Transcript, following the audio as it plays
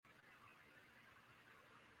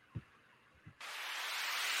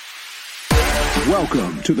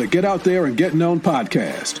Welcome to the Get Out There and Get Known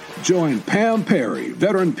podcast. Join Pam Perry,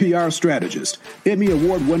 veteran PR strategist, Emmy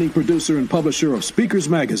award-winning producer and publisher of Speakers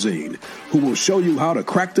Magazine, who will show you how to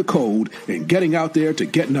crack the code in getting out there to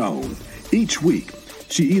get known. Each week,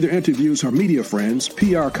 she either interviews her media friends,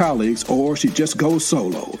 PR colleagues, or she just goes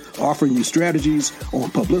solo, offering you strategies on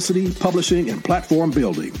publicity, publishing, and platform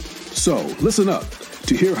building. So listen up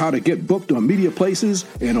to hear how to get booked on media places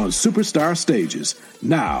and on superstar stages.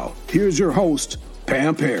 Now, here's your host,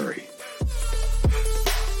 Pam Perry.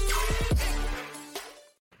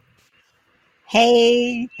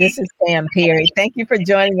 Hey, this is Pam Perry. Thank you for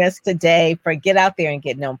joining us today for Get Out There and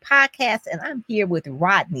Get Known podcast. And I'm here with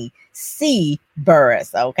Rodney C.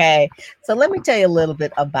 Burris. Okay. So let me tell you a little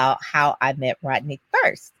bit about how I met Rodney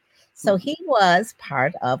first. So he was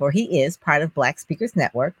part of, or he is part of Black Speakers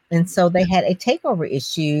Network. And so they had a takeover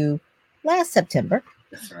issue last September.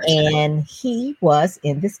 That's right. And he was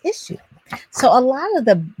in this issue. So a lot of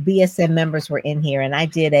the BSN members were in here, and I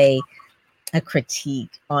did a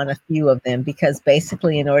critique on a few of them, because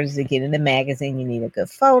basically in order to get in the magazine, you need a good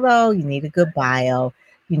photo, you need a good bio,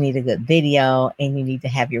 you need a good video, and you need to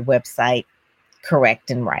have your website correct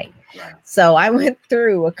and right. So I went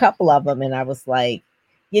through a couple of them and I was like,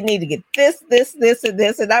 you need to get this, and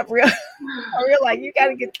this. And I realized you got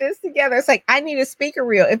to get this together. It's like, I need a speaker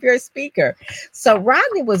reel if you're a speaker. So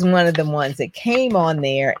Rodney was one of the ones that came on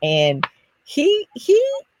there, and he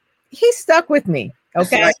stuck with me.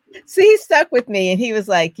 Okay. Right. So he stuck with me, and he was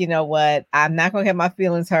like, you know what? I'm not going to have my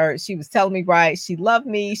feelings hurt. She was telling me right. She loved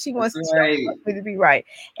me. She wants me to be right.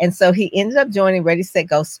 And so he ended up joining Ready, Set,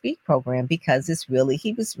 Go Speak program, because it's really,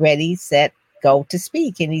 he was ready, set, go to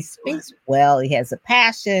speak, and he speaks well. He has a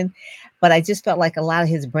passion, but I just felt like a lot of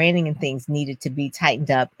his branding and things needed to be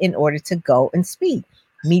tightened up in order to go and speak.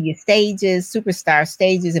 Media stages, superstar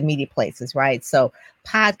stages, and media places, right? So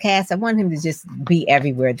podcasts, I want him to just be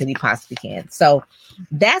everywhere that he possibly can. So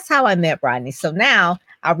that's how I met Rodney. So now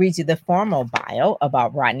I'll read you the formal bio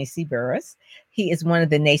about Rodney C. Burris. He is one of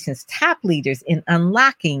the nation's top leaders in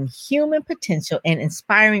unlocking human potential and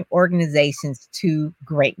inspiring organizations to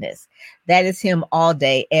greatness. That is him all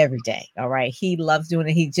day, every day. All right. He loves doing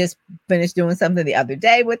it. He just finished doing something the other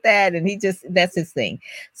day with that. And that's his thing.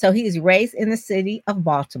 So he is raised in the city of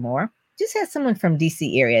Baltimore. Just had someone from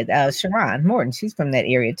DC area, Sharon Morton. She's from that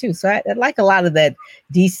area too. So I like a lot of that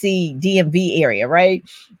DC, DMV area, right?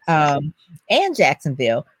 And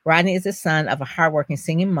Jacksonville. Rodney is the son of a hardworking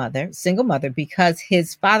single mother. Because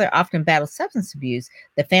his father often battled substance abuse,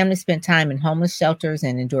 the family spent time in homeless shelters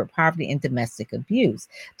and endured poverty and domestic abuse.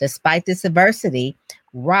 Despite this adversity,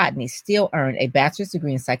 Rodney still earned a bachelor's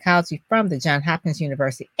degree in psychology from the Johns Hopkins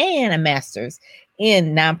University and a master's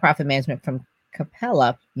in nonprofit management from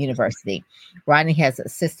Capella University. Rodney has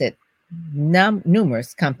assisted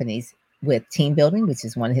numerous companies with team building, which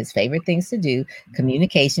is one of his favorite things to do,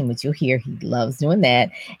 communication, which you'll hear he loves doing that,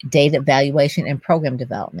 data evaluation, and program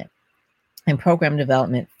development.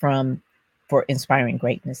 For inspiring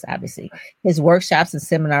greatness, obviously. His workshops and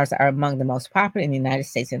seminars are among the most popular in the United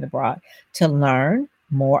States and abroad. To learn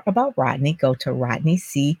more about Rodney, go to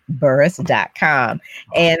rodneycburris.com.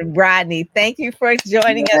 And Rodney, thank you for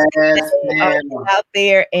joining us Out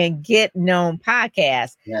There and Get Known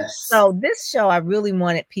podcast. Yes. So this show, I really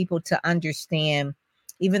wanted people to understand,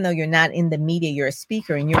 even though you're not in the media, you're a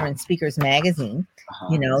speaker and you're in Speakers Magazine,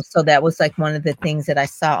 so that was like one of the things that I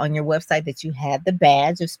saw on your website, that you had the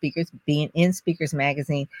badge of speakers, being in Speakers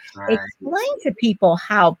Magazine. Right. Explain to people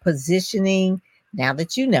how positioning, now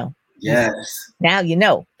that you know. Yes. Now you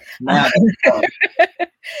know.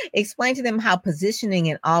 Explain to them how positioning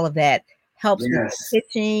and all of that helps with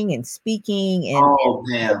pitching and speaking and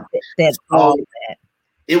that.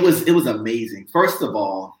 It was amazing. First of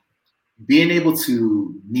all, being able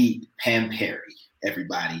to meet Pam Perry,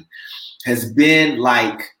 everybody, has been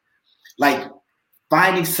like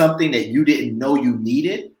finding something that you didn't know you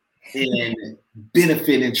needed and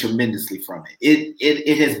benefiting tremendously from it.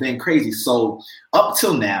 It has been crazy. So up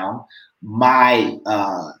till now, my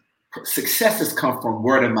success has come from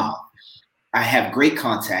word of mouth. I have great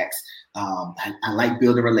contacts. I like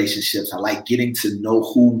building relationships. I like getting to know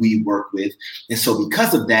who we work with. And so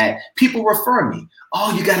because of that, people refer me.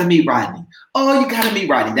 Oh, you got to meet Rodney. Oh, you got to meet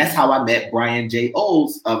Rodney. That's how I met Brian J.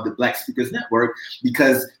 Oles of the Black Speakers Network,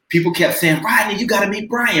 because people kept saying, Rodney, you got to meet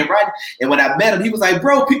Brian, Rodney. And when I met him, he was like,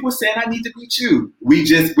 bro, people are saying I need to meet you.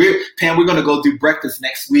 Pam, we're going to go do breakfast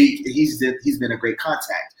next week. He's been a great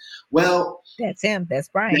contact. Well, that's him. That's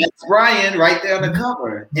Brian. That's Brian right there on the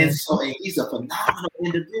cover. And so he's a phenomenal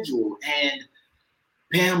individual. And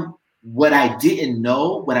Pam, what I didn't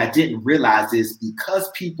realize is because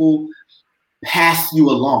people pass you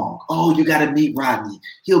along. Oh, you got to meet Rodney.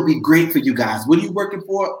 He'll be great for you guys. What are you working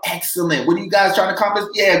for? Excellent. What are you guys trying to accomplish?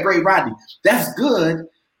 Yeah, great, Rodney. That's good.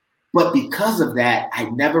 But because of that, I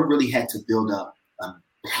never really had to build up a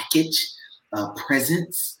package,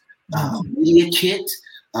 presence, media kit,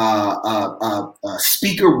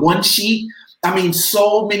 speaker one sheet. I mean,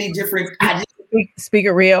 so many different.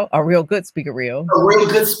 Speaker reel, a real good speaker reel. A real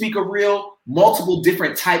good speaker reel, multiple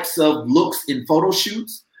different types of looks in photo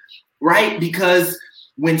shoots, right? Because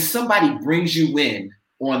when somebody brings you in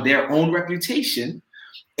on their own reputation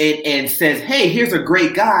and says, hey, here's a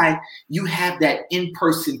great guy, you have that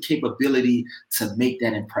in-person capability to make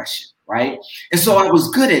that impression, right? And so I was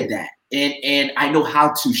good at that. And I know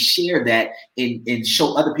how to share that and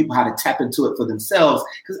show other people how to tap into it for themselves,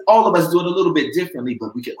 because all of us do it a little bit differently,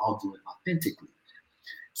 but we can all do it authentically.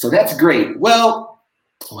 So that's great. Well,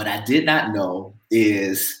 what I did not know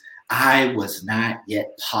is I was not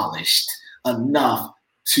yet polished enough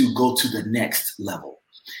to go to the next level.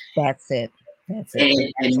 That's it. That's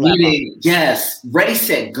it. And meaning, yes, ready,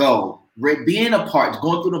 set, go. Being a part,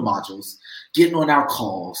 going through the modules, getting on our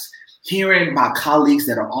calls, hearing my colleagues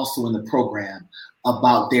that are also in the program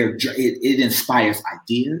about it inspires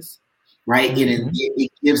ideas, right? Mm-hmm.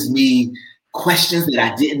 It gives me questions that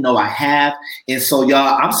I didn't know I have. And so,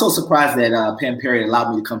 y'all, I'm so surprised that Pam Perry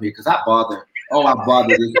allowed me to come here, because I bothered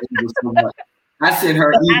this so much. I sent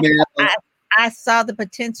her email. I saw the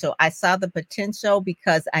potential. I saw the potential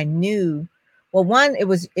because I knew, well, one, it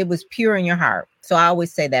was pure in your heart. So I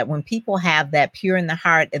always say that when people have that pure in the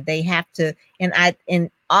heart, they have to, and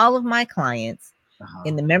all of my clients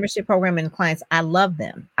in the membership program and clients, I love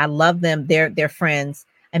them. I love them. They're friends.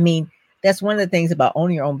 I mean, that's one of the things about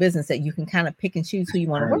owning your own business, that you can kind of pick and choose who you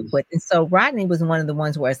want to work with. And so Rodney was one of the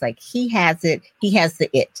ones where it's like, he has it. He has the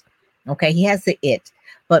it. Okay. He has the it,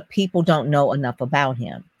 but people don't know enough about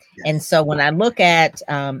him. Yes. And so when I look at,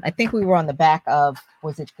 I think we were on the back of,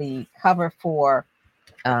 was it the cover for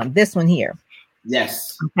this one here?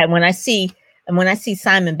 Yes. Okay. When I see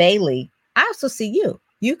Simon Bailey, I also see you.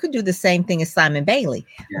 You could do the same thing as Simon Bailey.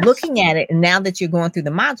 Yes. Looking at it, and now that you're going through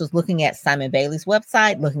the modules, looking at Simon Bailey's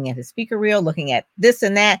website, looking at his speaker reel, looking at this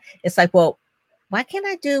and that, it's like, well, why can't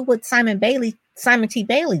I do what Simon T.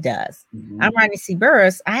 Bailey does? Mm-hmm. I'm Rodney C.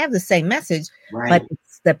 Burris. I have the same message, but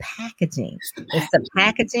it's the packaging. It's the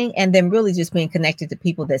packaging, and then really just being connected to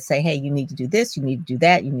people that say, hey, you need to do this, you need to do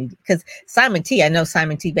that, because I know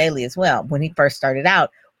Simon T. Bailey as well. When he first started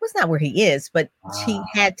out, was not where he is, but he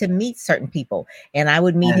had to meet certain people, and I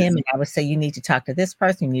would meet him, and I would say, you need to talk to this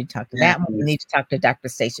person, you need to talk to that one, you need to talk to Dr.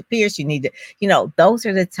 Stacia Pierce, you need to, those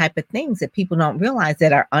are the type of things that people don't realize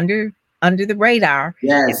that are under the radar.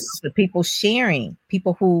 Yes. The people sharing,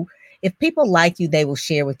 people who, if people like you, they will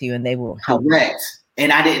share with you and they will help. Correct.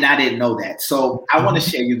 And I didn't know that. So I want to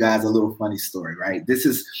share you guys a little funny story, right? This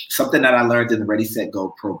is something that I learned in the Ready, Set,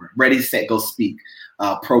 Go program, Ready, Set, Go Speak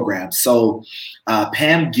program. So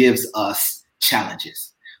Pam gives us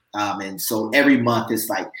challenges. And so every month it's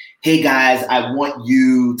like, hey guys, I want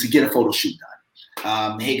you to get a photo shoot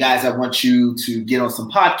done. Hey guys, I want you to get on some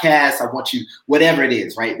podcasts. I want you, whatever it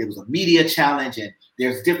is, right? There was a media challenge and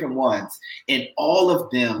there's different ones. And all of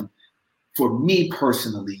them, for me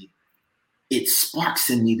personally, it sparks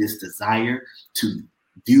in me this desire to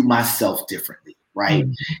view myself differently, right?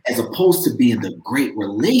 Mm-hmm. As opposed to being the great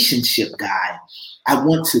relationship guy, I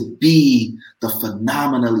want to be the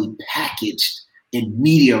phenomenally packaged and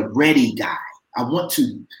media ready guy. I want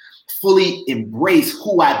to fully embrace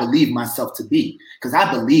who I believe myself to be, because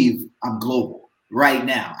I believe I'm global right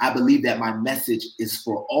now. I believe that my message is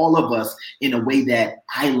for all of us in a way that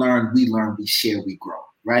I learn, we share, we grow,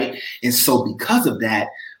 right? And so because of that,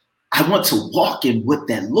 I want to walk in what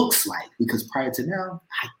that looks like, because prior to now,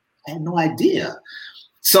 I had no idea.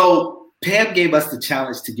 So Pam gave us the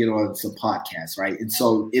challenge to get on some podcasts, right? And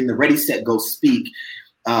so in the Ready, Set, Go Speak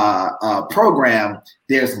program,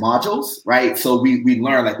 there's modules, right? So we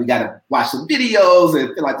learn, like, we got to watch some videos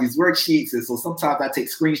and fill out these worksheets. And so sometimes I take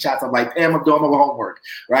screenshots. I'm like, Pam, I'm doing my homework,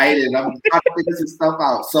 right? And I'm trying to figure some stuff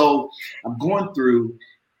out. So I'm going through,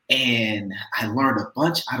 and I learned a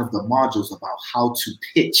bunch out of the modules about how to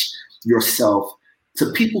pitch yourself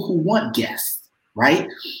to people who want guests, right?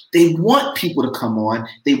 They want people to come on.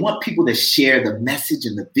 They want people to share the message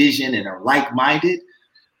and the vision and are like-minded,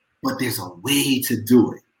 but there's a way to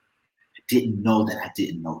do it. I didn't know that I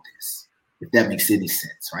didn't know this, if that makes any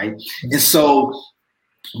sense, right? And so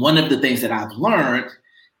one of the things that I've learned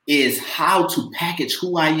is how to package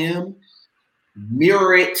who I am,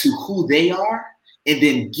 mirror it to who they are, and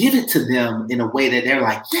then give it to them in a way that they're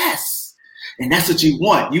like, yes. And that's what you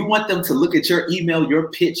want. You want them to look at your email,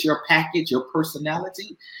 your pitch, your package, your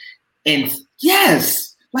personality, And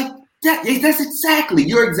yes, like that's exactly,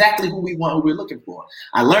 you're exactly who we're looking for.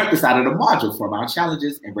 I learned this out of the module from our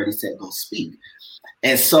challenges and Ready, Set, Go, Speak.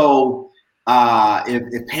 And so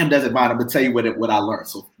if Pam doesn't mind, I'm gonna tell you what I learned.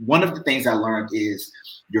 So one of the things I learned is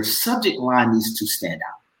your subject line needs to stand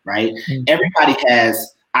out, right? Mm-hmm. Everybody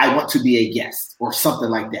has, I want to be a guest or something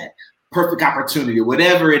like that. Perfect opportunity,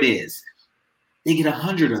 whatever it is. They get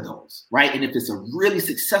 100 of those, right? And if it's a really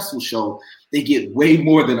successful show, they get way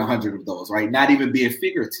more than 100 of those, right? Not even being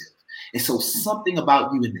figurative. And so something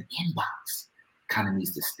about you in the inbox kind of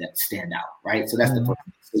needs to stand out, right? So that's the first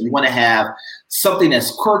thing. So you want to have something that's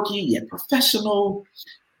quirky yet professional,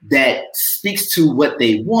 that speaks to what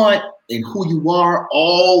they want and who you are,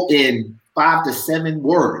 all in 5 to 7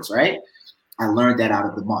 words, right? I learned that out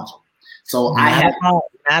of the module. So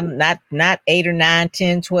not 8 or 9,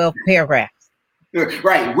 10, 12 paragraphs.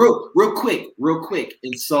 Right, real quick.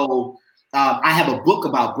 And so I have a book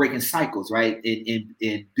about breaking cycles, right,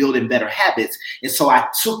 in building better habits. And so I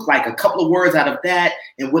took like a couple of words out of that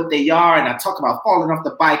and what they are, and I talk about falling off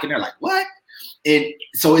the bike, and they're like, what? And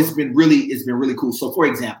so it's been really cool. So for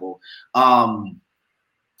example,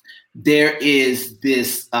 there's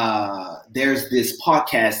this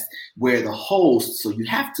podcast where the host, so you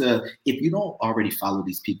have to, if you don't already follow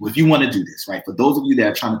these people, if you want to do this, right, for those of you that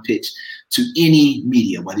are trying to pitch to any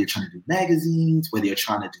media, whether you're trying to do magazines, whether you're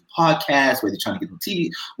trying to do podcasts, whether you're trying to get on TV,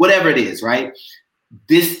 whatever it is, right,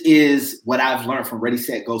 this is what I've learned from Ready,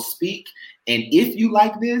 Set, Go, Speak. And if you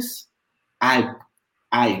like this, I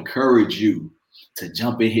encourage you to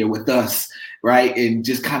jump in here with us, right, and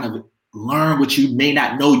just kind of learn what you may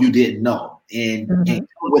not know you didn't know, and come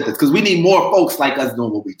with us, because we need more folks like us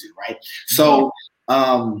doing what we do, right? So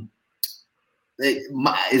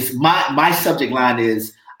my subject line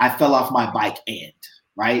is, I fell off my bike and,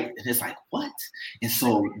 right? And it's like, what? And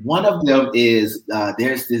so one of them is,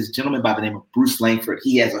 there's this gentleman by the name of Bruce Langford.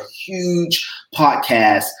 He has a huge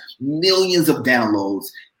podcast, millions of downloads,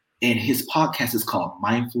 and his podcast is called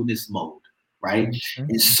Mindfulness Mode. Right. Mm-hmm.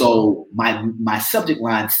 And so my subject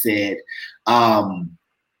line said,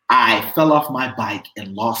 I fell off my bike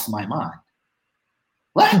and lost my mind.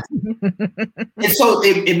 What? And so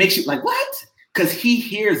it makes you like, what? Because he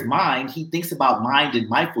hears mind, he thinks about mind and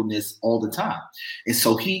mindfulness all the time. And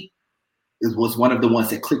so he was one of the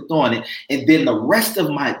ones that clicked on it. And then the rest of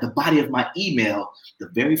the body of my email, the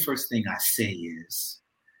very first thing I say is,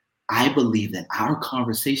 I believe that our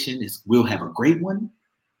conversation we'll have a great one,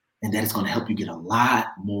 and that is going to help you get a lot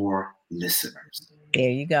more listeners.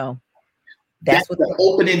 There you go. That's what the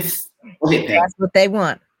openings. Okay, that's what they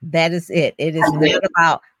want. That is it. It is not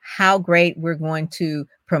about how great we're going to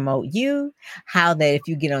promote you, how that if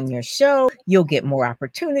you get on your show, you'll get more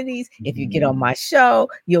opportunities. If you get on my show,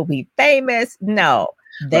 you'll be famous. No,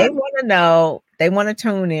 they want to know. They want to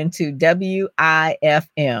tune into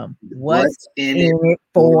WIFM. What's in it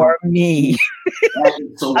for me?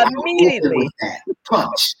 So immediately.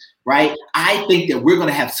 Punch. Right? I think that we're going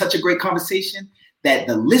to have such a great conversation that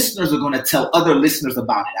the listeners are going to tell other listeners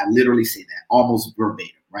about it. I literally say that almost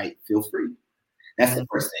verbatim, right? Feel free. That's the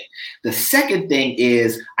first thing. The second thing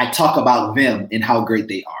is I talk about them and how great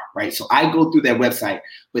they are, right? So I go through their website,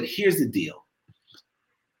 but here's the deal.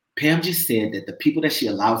 Pam just said that the people that she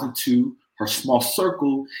allows into her small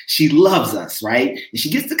circle, she loves us, right? And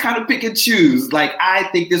she gets to kind of pick and choose. Like, I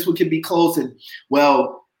think this one can be close. And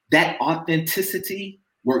well, that authenticity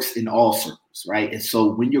works in all circles, right? And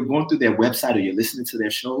so when you're going through their website or you're listening to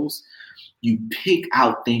their shows, you pick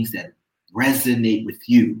out things that resonate with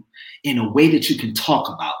you in a way that you can talk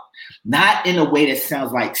about, not in a way that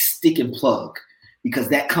sounds like stick and plug, because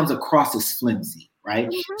that comes across as flimsy, right?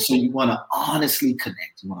 Mm-hmm. So you want to honestly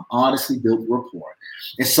connect. You want to honestly build rapport.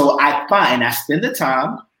 And so I spend the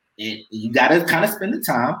time, and you got to kind of spend the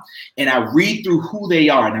time, and I read through who they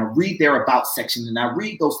are, and I read their about section, and I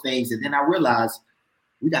read those things, and then I realize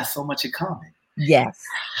we got so much in common. Yes.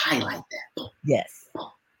 Highlight that. Yes.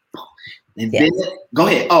 And yes. Then go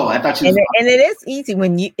ahead. Oh, I thought you. And it is easy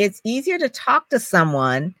it's easier to talk to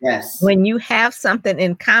someone. Yes. When you have something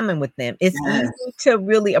in common with them, it's easy to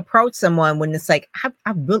really approach someone when it's like,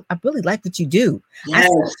 I really like what you do. Yes. I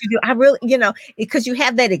see what you do. I really, because you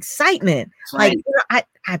have that excitement. Right. Like,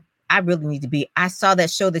 I really need to be. I saw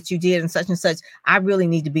that show that you did and such. I really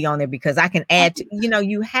need to be on there because I can add to.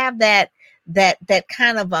 You have that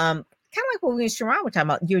kind of kind of like what we and Sharon were talking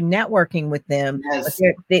about. You're networking with them. Yes.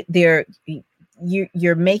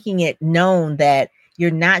 You're making it known that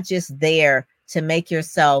you're not just there to make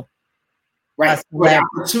yourself right. For an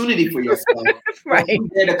opportunity for yourself. Right. You're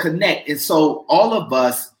there to connect. And so all of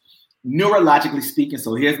us, neurologically speaking,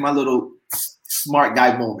 so here's my little smart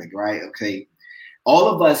guy moment, right? Okay. all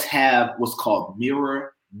of us have what's called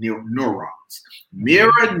mirror neurons.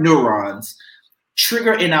 Mirror neurons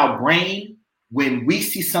trigger in our brain when we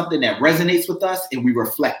see something that resonates with us and we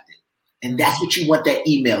reflect it. And that's what you want that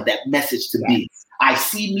email, that message to be. I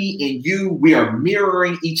see me and you. We are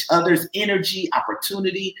mirroring each other's energy,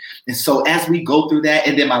 opportunity. And so as we go through that,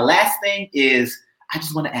 and then my last thing is, I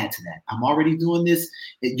just want to add to that. I'm already doing this.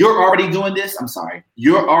 You're already doing this. I'm sorry.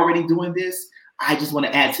 You're already doing this. I just want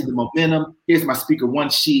to add to the momentum. Here's my speaker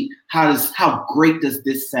one sheet. How great does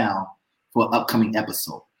this sound for an upcoming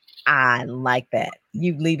episode? I like that.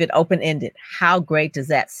 You leave it open-ended. How great does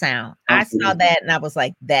that sound? I saw that and I was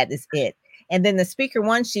like, that is it. And then the speaker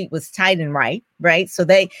one sheet was tight and right? So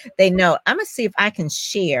they know. I'm gonna see if I can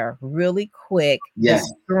share really quick the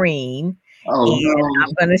screen.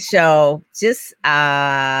 I'm gonna show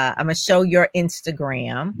I'm gonna show your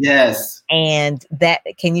Instagram. Yes. And that,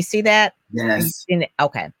 can you see that? Yes.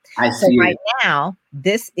 Okay. I see. Right now,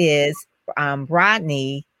 this is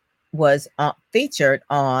Rodney was featured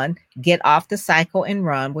on Get Off the Cycle and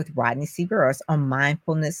Run with Rodney C. Burris on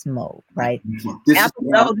mindfulness mode, right?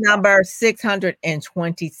 Episode number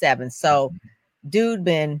 627. So dude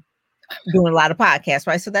been doing a lot of podcasts,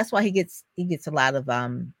 right? So that's why he gets a lot of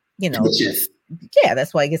that's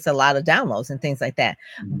why he gets a lot of downloads and things like that.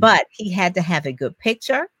 But he had to have a good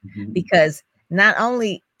picture because not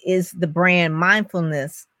only is the brand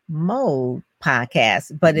Mindfulness Mode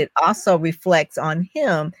podcast, but it also reflects on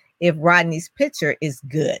him if Rodney's picture is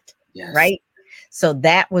good, right? So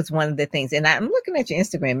that was one of the things. And I'm looking at your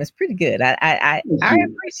Instagram; it's pretty good. I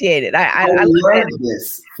appreciate it. I love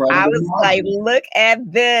this. I was like, look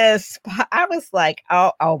at this. I was like,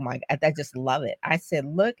 oh my God, I just love it. I said,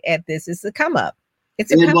 look at this. It's a come up. It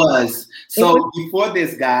was. So before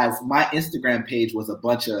this, guys, my Instagram page was a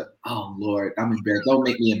bunch of, oh Lord, I'm embarrassed. Don't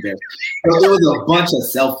make me embarrassed. But it was a bunch of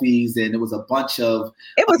selfies and it was a bunch of.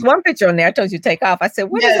 It was one picture on there. I told you to take off. I said,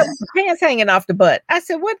 what is it with the pants hanging off the butt? I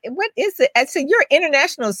said, what is it? I said, you're an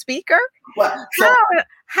international speaker? What?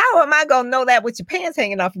 How am I going to know that with your pants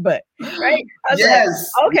hanging off your butt? Right? Yes.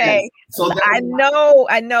 Like, okay. Yes. So I know,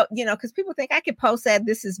 because people think I could post that.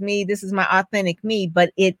 This is me. This is my authentic me,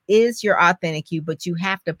 but it is your authentic you, but you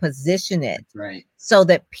have to position it so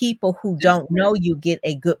that people who don't know you get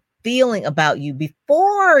a good feeling about you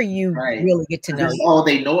before you really get to know you. All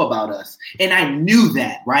they know about us. And I knew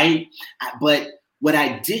that, right? But what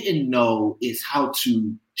I didn't know is how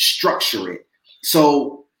to structure it.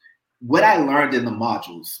 So what I learned in the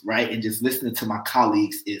modules, right, and just listening to my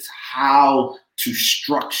colleagues is how to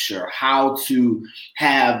structure, how to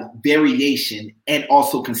have variation and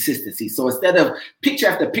also consistency. So instead of picture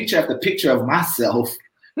after picture after picture of myself,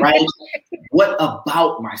 right, what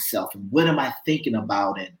about myself and what am I thinking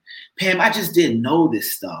about? And Pam, I just didn't know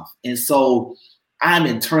this stuff. And so I'm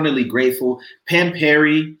internally grateful. Pam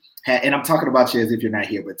Perry, and I'm talking about you as if you're not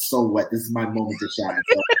here, but so what? This is my moment to shine.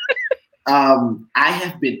 So, I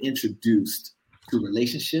have been introduced to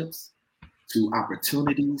relationships, to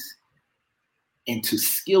opportunities, and to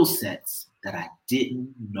skill sets that I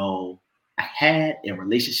didn't know I had, and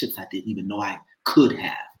relationships I didn't even know I could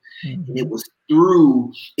have. Mm-hmm. And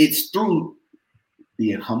it's through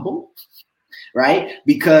being humble, right?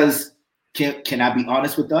 Because can I be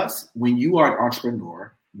honest with us? When you are an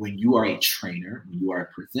entrepreneur, when you are a trainer, when you are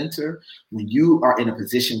a presenter, when you are in a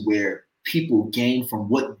position where people gain from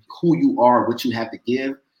who you are, what you have to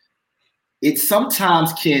give, it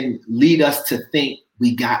sometimes can lead us to think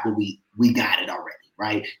we got it already,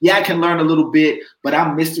 right? Yeah, I can learn a little bit, but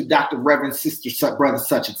I'm Mr. Dr. Reverend Sister Brother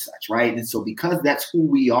such and such, right? And so because that's who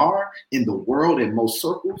we are in the world in most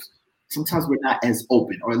circles, sometimes we're not as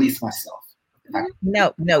open, or at least myself.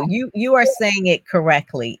 No, you are saying it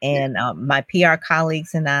correctly. And my PR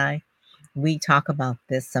colleagues and I, we talk about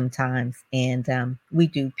this sometimes, and we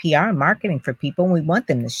do PR and marketing for people. And we want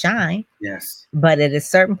them to shine. Yes. But at a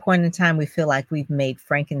certain point in time, we feel like we've made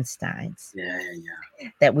Frankensteins. Yeah.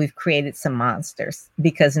 That we've created some monsters,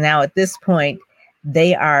 because now at this point,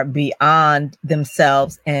 they are beyond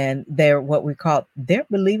themselves, and they're they're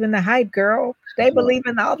believing the hype, girl. They believe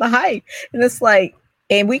in all the hype. And it's like,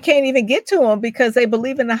 and we can't even get to them because they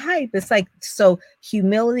believe in the hype. It's like, so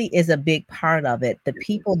humility is a big part of it. The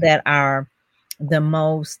people that are the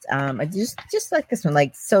most, just like this one,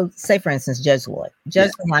 like, so say for instance, Judge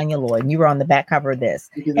Melania Lloyd, and you were on the back cover of this.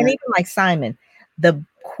 And even like Simon, the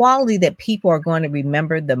quality that people are going to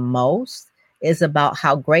remember the most is about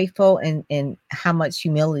how grateful and how much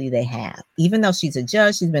humility they have. Even though she's a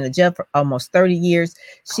judge, she's been a judge for almost 30 years.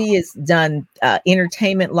 She has done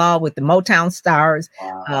entertainment law with the Motown stars.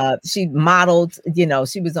 Wow. She modeled,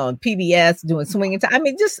 she was on PBS doing swinging time. I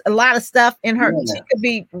mean, just a lot of stuff in her. Yeah. She could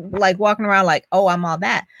be like walking around like, oh, I'm all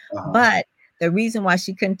that. But the reason why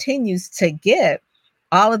she continues to get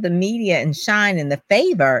all of the media and shine and the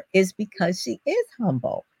favor is because she is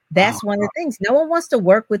humble. That's one of the things. No one wants to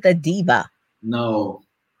work with a diva. No,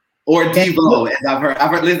 or Devo, as I've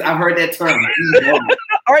heard that term. Devo.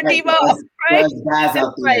 Or Devo. There's guys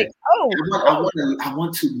out there. Like, I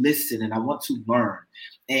want to listen and I want to learn,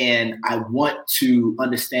 and I want to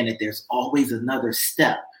understand that there's always another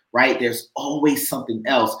step, right? There's always something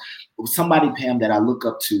else. Somebody, Pam, that I look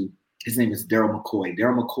up to. His name is Daryl McCoy.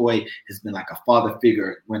 Daryl McCoy has been like a father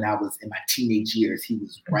figure when I was in my teenage years. He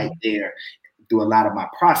was right there through a lot of my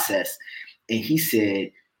process, and he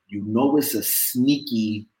said, it's a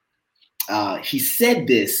sneaky, he said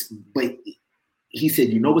this, but he said,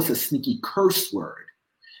 it's a sneaky curse word.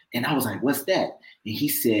 And I was like, what's that? And he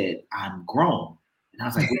said, I'm grown. And I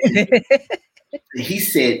was like, and he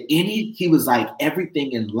said, he was like,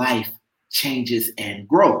 everything in life changes and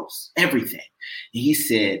grows, everything. And he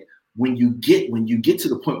said, when you get to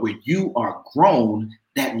the point where you are grown,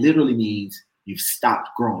 that literally means you've stopped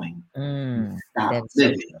growing, you've stopped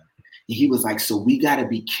living. And he was like, so we got to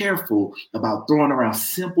be careful about throwing around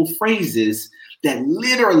simple phrases that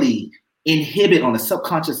literally inhibit on a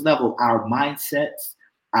subconscious level our mindsets,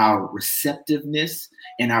 our receptiveness,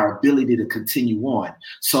 and our ability to continue on.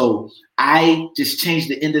 So I just changed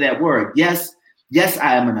the end of that word. Yes,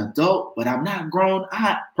 I am an adult, but I'm not grown.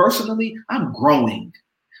 I'm growing.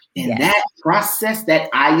 And that process, that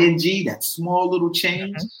ing, that small little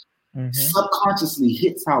change, subconsciously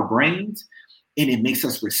hits our brains, and it makes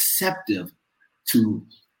us receptive to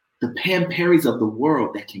the Pam Perrys of the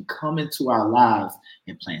world that can come into our lives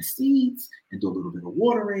and plant seeds and do a little bit of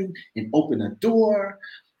watering and open a door.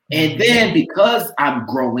 And then because I'm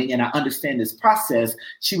growing and I understand this process,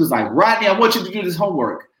 she was like, Rodney, I want you to do this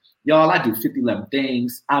homework. Y'all, I do 50-11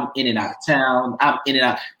 things. I'm in and out of town. I'm in and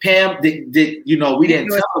out. Pam, we didn't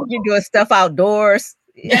tell them. You're doing stuff outdoors.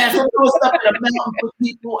 Yes, I'm doing stuff in the mountains with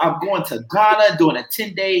people. I'm going to Ghana, doing a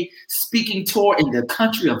 10-day speaking tour in the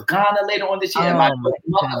country of Ghana later on this year. My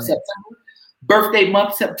birthday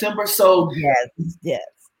month, September. So yes.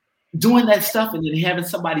 Doing that stuff and then having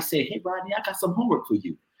somebody say, hey, Rodney, I got some homework for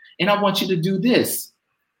you. And I want you to do this.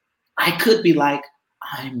 I could be like,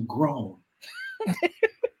 I'm grown.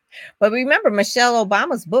 But remember, Michelle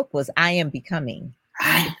Obama's book was I Am Becoming.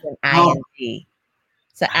 ING.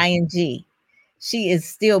 So ING. She is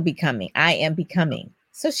still becoming. I am becoming.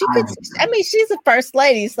 So she could, she's a first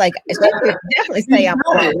lady. It's like, she could definitely say, I'm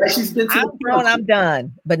grown, I'm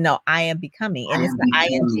done. But no, I am becoming. And it's the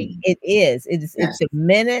ING. It is. It's the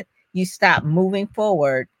minute you stop moving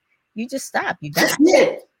forward, you just stop. You die.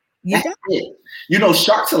 That's it.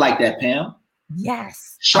 Sharks are like that, Pam.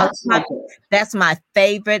 Yes. Sharks like that. That's my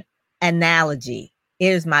favorite analogy.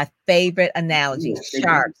 It is my favorite analogy,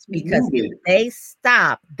 sharks, because if they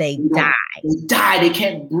stop, they die. They die. They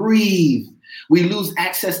can't breathe. We lose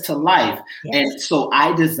access to life. Yes. And so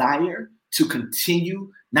I desire to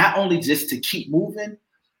continue, not only just to keep moving,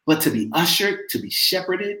 but to be ushered, to be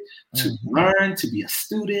shepherded, to learn, to be a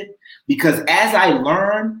student. Because as I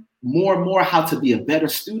learn more and more how to be a better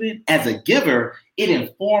student, as a giver, it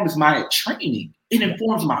informs my training. It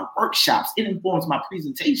informs my workshops. It informs my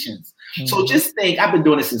presentations. So just think, I've been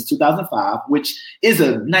doing this since 2005, which is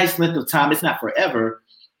a nice length of time. It's not forever.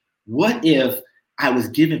 What if I was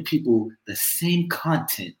giving people the same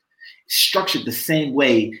content, structured the same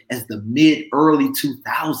way as the early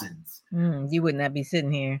 2000s? You would not be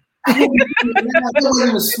sitting here. There wasn't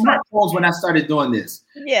even smartphones when I started doing this.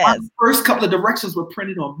 Yes. My first couple of directions were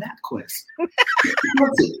printed on MapQuest.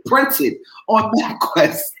 printed on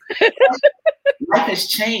MapQuest. Life has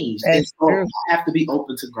changed. And so I have to be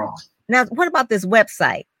open to growing. Now, what about this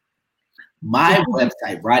website? My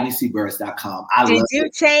website, RodneyCburris.com. Did you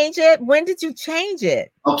change it? When did you change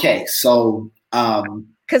it? Okay, so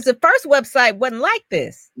because the first website wasn't like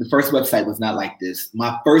this. The first website was not like this.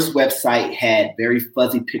 My first website had very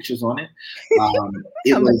fuzzy pictures on it. I'm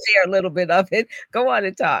going to share a little bit of it. Go on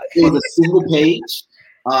and talk. It was a single page,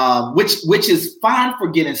 which is fine for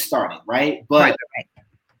getting started, right? But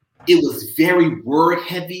it was very word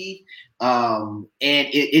heavy. And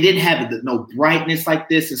it didn't have no brightness like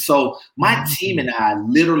this. And so my team and I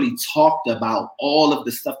literally talked about all of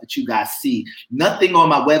the stuff that you guys see. Nothing on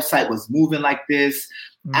my website was moving like this.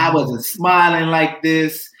 I wasn't smiling like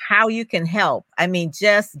this. How you can help. I mean,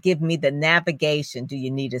 just give me the navigation. Do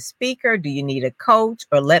you need a speaker? Do you need a coach?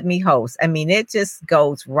 Or let me host? I mean, it just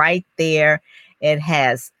goes right there. It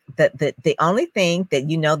has the only thing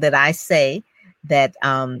that that I say that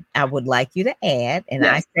I would like you to add, and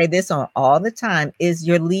I say this on all the time, is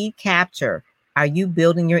your lead capture. Are you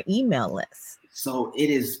building your email list? So it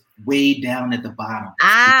is way down at the bottom.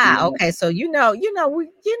 Okay. So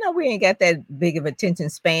we ain't got that big of attention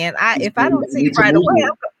span. If I don't see it right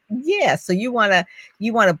away, so you wanna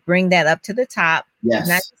bring that up to the top. Yes.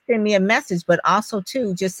 Not just send me a message, but also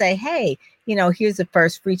too just say, hey, here's the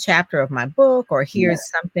first free chapter of my book, or here's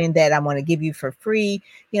something that I want to give you for free,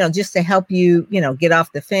 just to help you, get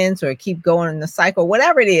off the fence or keep going in the cycle,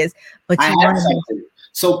 whatever it is. But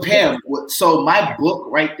so Pam, so my book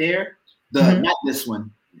right there, not this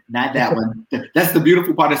one, not that one. That's the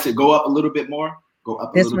beautiful part. I said, go up a little bit more. Go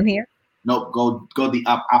up. This one here? No, go the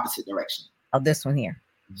opposite direction. Oh, this one here.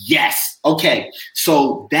 Yes. Okay.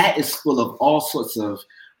 So that is full of all sorts of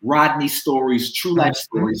Rodney stories, true life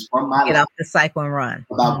stories from my life. Get off the cycle and run.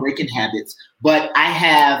 About breaking habits. But I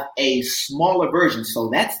have a smaller version. So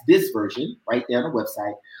that's this version right there on the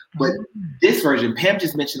website. But this version, Pam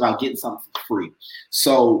just mentioned about getting something for free.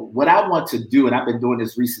 So what I want to do, and I've been doing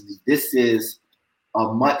this recently, this is a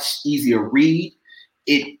much easier read.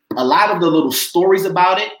 A lot of the little stories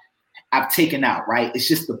about it, I've taken out, right? It's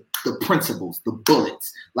just the principles, the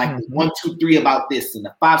bullets, like 1, 2, 3 about this and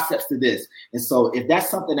the 5 steps to this. And so if that's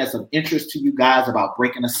something that's of interest to you guys about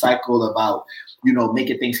breaking a cycle, about,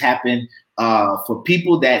 making things happen, for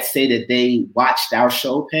people that say that they watched our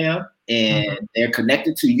show, Pam, and they're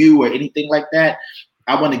connected to you or anything like that,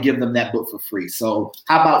 I want to give them that book for free. So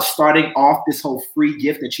how about starting off this whole free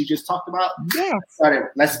gift that you just talked about? Yeah.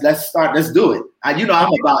 Let's start. Let's do it. I'm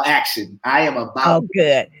about action. I am about. Oh,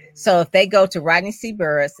 good. So if they go to Rodney C.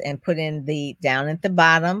 Burris and put in the down at the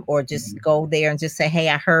bottom, or just go there and just say, hey,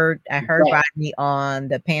 I heard Rodney on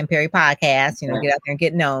the Pam Perry podcast, get out there and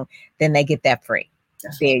get known, then they get that free.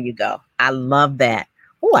 There you go. I love that.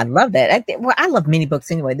 Oh, I love that. I love mini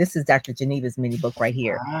books anyway. This is Dr. Geneva's mini book right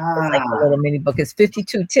here. It's like a little mini book. It's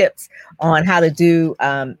 52 tips on how to do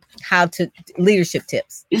leadership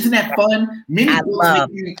tips. Isn't that fun? Mini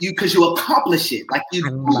books make you because you accomplish it. Like you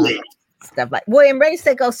do it. Stuff like William Ready,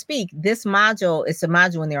 Set, Go, Speak. This module, it's a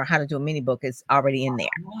module in there on how to do a mini book. It's already in there.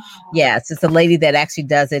 Yes, it's a lady that actually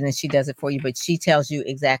does it, and she does it for you, but she tells you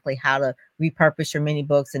exactly how to repurpose your mini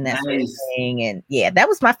books and that sort of thing. And that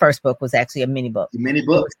was my first book, was actually a mini book. Mini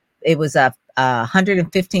book. It was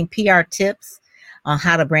 115 PR tips on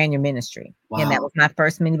how to brand your ministry. Wow. And that was my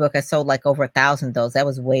first mini book. I sold like over 1,000 of those. That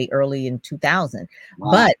was way early in 2000.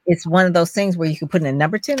 Wow. But it's one of those things where you can put in a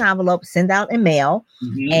number 10 envelope, send out a mail,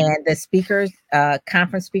 and the speaker's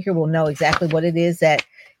conference speaker will know exactly what it is that,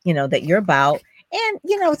 that you're about. And,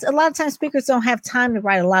 it's a lot of times speakers don't have time to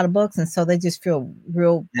write a lot of books. And so they just feel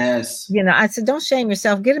real. Yes. I said, don't shame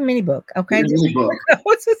yourself. Get a mini book. Okay. Get a mini book.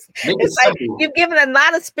 It's like you've given a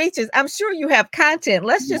lot of speeches. I'm sure you have content.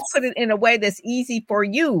 Let's just put it in a way that's easy for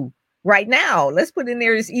you right now. Let's put it in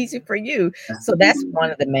there. It's easy for you. So that's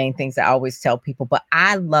one of the main things I always tell people. But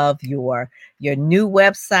I love your new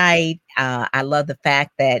website. I love the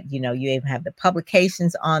fact that, you even have the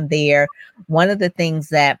publications on there. One of the things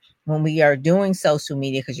that when we are doing social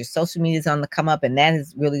media, because your social media is on the come up, and that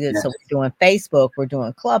is really good. Yes. So we're doing Facebook, we're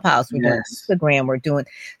doing Clubhouse, we're doing Instagram, we're doing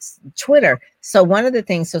Twitter. So one of the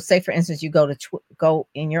things, so say for instance, you go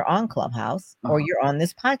and you're on Clubhouse or you're on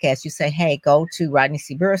this podcast, you say, hey, go to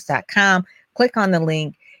RodneyCBurris.com, click on the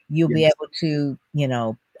link. You'll be able to,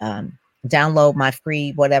 download my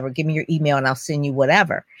free whatever, give me your email and I'll send you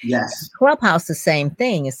whatever. Yes. Clubhouse, the same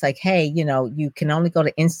thing. It's like, hey, you can only go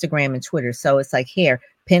to Instagram and Twitter. So it's like, here,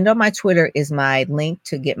 pinned on my Twitter is my link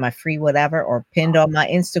to get my free whatever, or pinned on my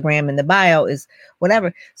Instagram in the bio is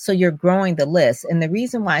whatever. So you're growing the list. And the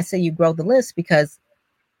reason why I say you grow the list, because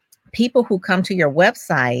people who come to your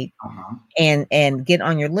website and get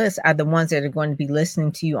on your list are the ones that are going to be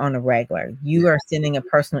listening to you on a regular. You are sending a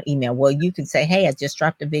personal email. Well, you can say, hey, I just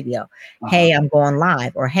dropped a video. Hey, I'm going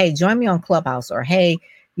live. Or, hey, join me on Clubhouse. Or, hey,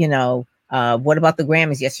 what about the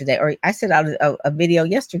Grammys yesterday? Or I sent out a video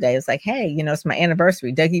yesterday. It's like, hey, it's my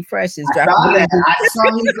anniversary. Dougie Fresh is dropping. I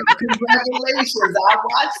saw his congratulations. I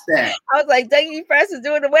watched that. I was like, Dougie Fresh is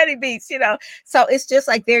doing the wedding beats, So it's just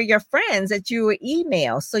like they're your friends that you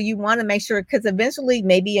email. So you want to make sure, because eventually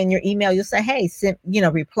maybe in your email, you'll say, hey,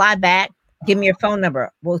 reply back Give me your phone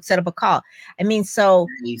number. We'll set up a call. I mean, so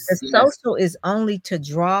the social is only to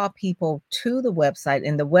draw people to the website,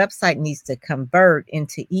 and the website needs to convert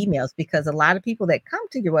into emails, because a lot of people that come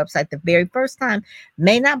to your website the very first time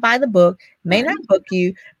may not buy the book, may not book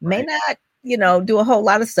you, may not, do a whole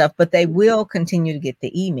lot of stuff, but they will continue to get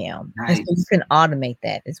the email. Nice. And so you can automate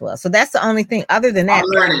that as well. So that's the only thing. Other than that, I'm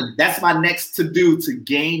learning. That's my next to do to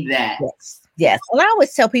gain that. Yes. And I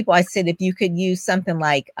always tell people, I said, if you could use something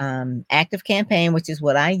like ActiveCampaign, which is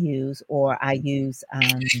what I use, or I use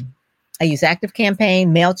ActiveCampaign.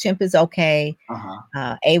 MailChimp is okay.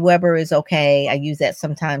 Aweber is okay. I use that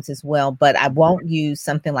sometimes as well, but I won't use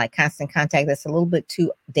something like Constant Contact. That's a little bit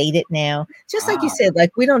too dated now. Just like you said,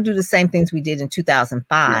 like we don't do the same things we did in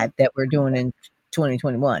 2005 that we're doing in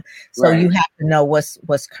 2021. So you have to know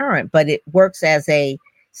what's current, but it works as a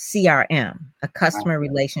CRM, a customer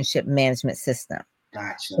relationship management system.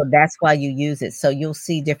 Gotcha. So that's why you use it. So you'll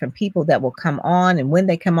see different people that will come on, and when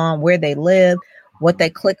they come on, where they live, what they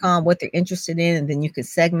click on, what they're interested in, and then you could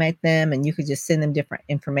segment them, and you could just send them different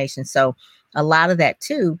information. So a lot of that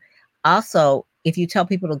too. Also, if you tell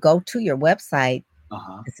people to go to your website,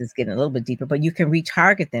 this is getting a little bit deeper, but you can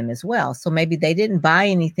retarget them as well. So maybe they didn't buy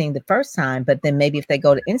anything the first time, but then maybe if they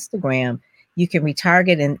go to Instagram, you can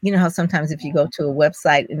retarget. And you know how sometimes if you go to a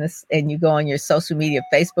website and you go on your social media,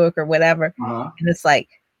 Facebook or whatever, and it's like,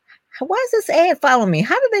 why is this ad following me?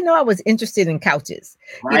 How do they know I was interested in couches?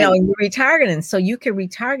 And you're retargeting. So you can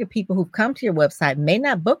retarget people who've come to your website, may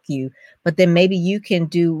not book you, but then maybe you can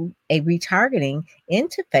do a retargeting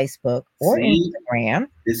into Facebook or Instagram.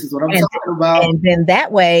 This is what I'm talking about. And then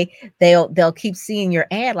that way they'll keep seeing your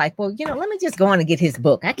ad, like, well, let me just go on and get his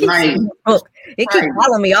book. I keep seeing his book. It keeps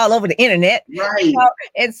following me all over the internet.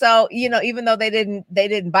 And so, even though they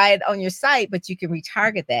didn't buy it on your site, but you can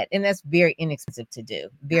retarget that. And that's very inexpensive to do.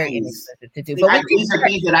 Very inexpensive to do. But these are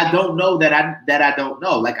things that I don't know that I don't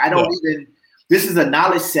know. Like I don't even, this is a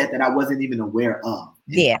knowledge set that I wasn't even aware of.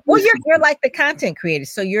 Yeah. Well, you're like the content creator.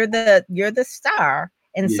 So you're the star.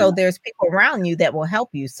 And so there's people around you that will help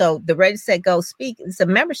you. So the Ready, Set, Go, Speak is a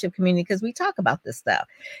membership community because we talk about this stuff.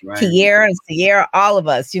 Kiera and Sierra, all of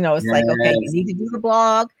us, it's like, okay, you need to do the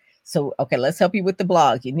blog. So, okay, let's help you with the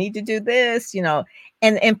blog. You need to do this,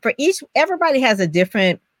 and for everybody has a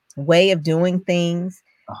different way of doing things.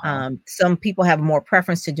 Some people have more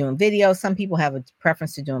preference to doing video. Some people have a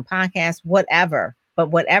preference to doing podcasts, whatever.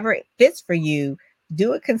 But whatever fits for you,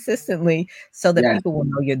 do it consistently so that people will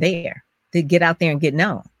know you're there. To get out there and get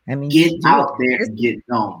known. I mean, get out there and get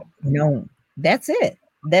known. Known. That's it.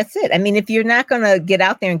 I mean, if you're not going to get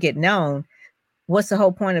out there and get known, what's the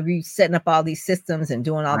whole point of you setting up all these systems and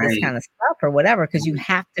doing all this kind of stuff or whatever? Because you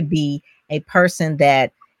have to be a person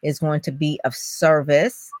that is going to be of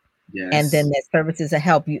service. And then that service is to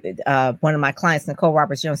help you. One of my clients, Nicole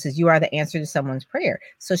Roberts Jones, says you are the answer to someone's prayer.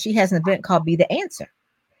 So she has an event called Be the Answer.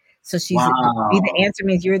 So she's Be the Answer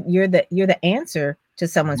means you're the answer to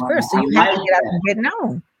someone's prayer. So you have to get out and get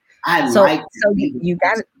known. So you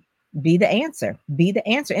got to be the answer. Be the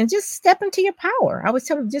answer, and just step into your power. I always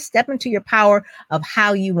tell them, just step into your power of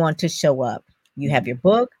how you want to show up. You have your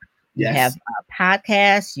book, you have a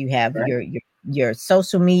podcast, you have your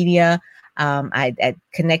social media. I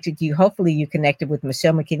connected you. Hopefully, you connected with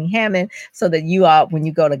Michelle McKinney Hammond, so that you are, when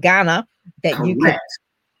you go to Ghana, that you can.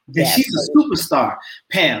 And she's a superstar,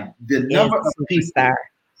 Pam. The number of people.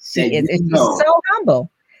 She's so humble.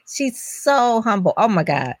 She's so humble. Oh my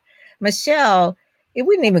God. Michelle, we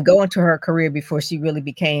didn't even go into her career before she really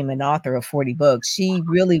became an author of 40 books. She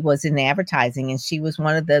really was in advertising, and she was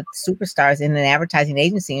one of the superstars in an advertising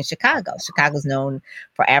agency in Chicago. Chicago's known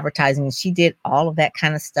for advertising, and she did all of that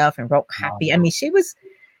kind of stuff and wrote copy. I mean, she was,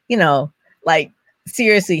 like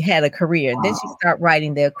seriously had a career. Then she started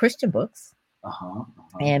writing the Christian books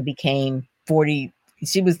and became 40.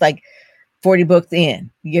 She was like 40 books in,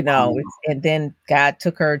 and then God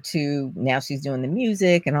took her to, now she's doing the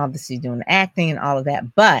music and all this, she's doing the acting and all of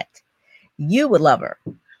that, but you would love her.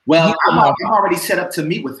 Well, I'm already set up to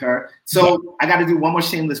meet with her. So I got to do one more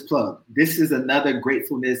shameless plug. This is another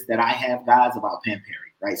gratefulness that I have, guys, about Pam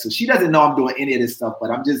Perry, right? So she doesn't know I'm doing any of this stuff, but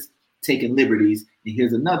I'm just taking liberties. And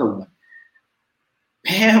here's another one.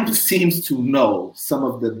 Pam seems to know some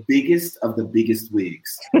of the biggest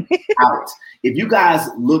wigs out. If you guys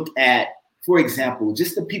look at, for example,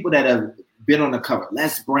 just the people that have been on the cover,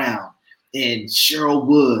 Les Brown and Cheryl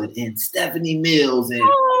Wood and Stephanie Mills and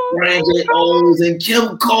Brandon O's and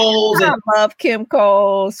Kim Coles. I love Kim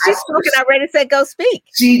Coles. She's spoken on Ready, Set, Go, Speak.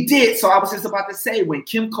 She did. So I was just about to say, when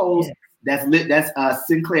Kim Coles, that's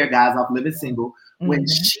Sinclair, guys, off Living Single, when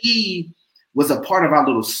she was a part of our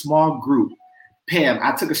little small group, Pam,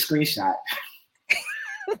 I took a screenshot.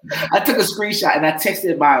 I took a screenshot and I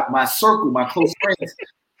texted my circle, my close friends.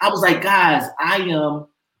 I was like, guys, I am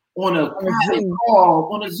on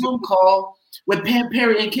a Zoom call with Pam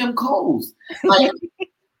Perry and Kim Coles. Like,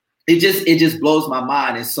 it just blows my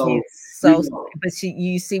mind. And so, but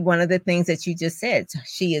you see one of the things that you just said,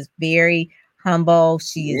 she is very humble.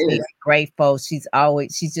 She is very grateful. She's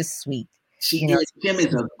just sweet. Kim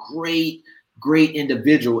is a great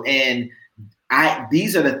individual. And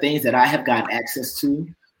these are the things that I have gotten access to.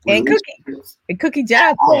 And Cookie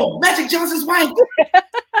Johnson. Oh, Magic Johnson's wife.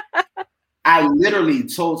 I literally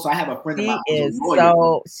told, so I have a friend of mine.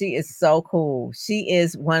 She is so cool. She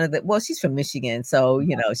is one of the, she's from Michigan. So,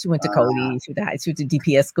 she went to Cody, she went to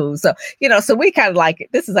DPS school. So, so we kind of like,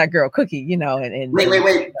 this is our girl Cookie, and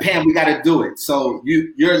wait, Pam, we got to do it. So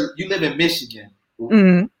you live in Michigan.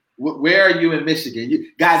 Mm-hmm. Where are you in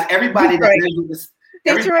Michigan? Guys, everybody that lives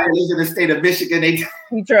in the state of Michigan.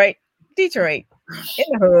 Detroit, in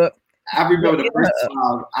the hood. I remember the first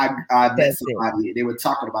time I met somebody, they were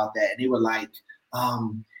talking about that, and they were like,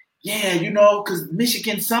 because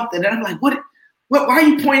Michigan something. And I'm like, what? Why are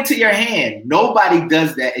you pointing to your hand? Nobody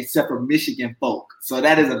does that except for Michigan folk. So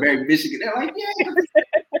that is a very Michigan. They're like, yeah.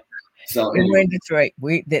 So we're in Detroit.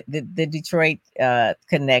 The Detroit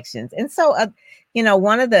connections. And so,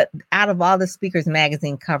 one of out of all the Speakers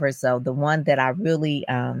Magazine covers, though, the one that I really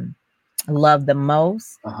loved the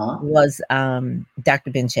most was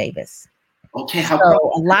Dr. Ben Chavis. Okay,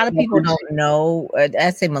 so a lot of people don't know.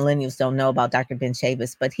 I say millennials don't know about Dr. Ben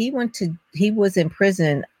Chavis, but he was in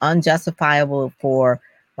prison unjustifiable for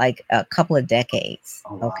like a couple of decades.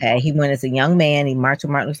 Oh, wow. Okay, he went as a young man. He marched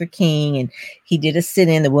with Martin Luther King, and he did a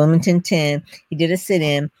sit-in, the Wilmington 10. He did a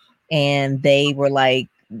sit-in, and they were like,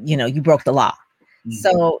 you broke the law. Mm-hmm.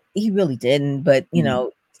 So he really didn't, but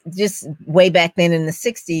just way back then in the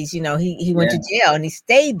 60s, he went to jail and he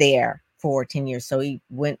stayed there for 10 years. So he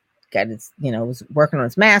got his, was working on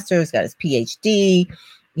his master's, got his PhD,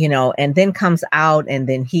 and then comes out, and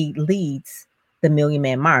then he leads the Million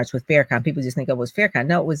Man March with Farrakhan. People just think it was Farrakhan.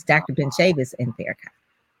 No, it was Dr. Ben Chavis and Farrakhan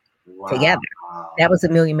together. That was a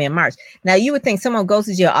Million Man March. Now you would think someone goes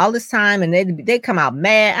to jail all this time and they come out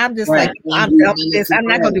mad. I'm just like, I'm not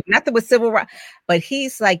going to do nothing with civil rights, but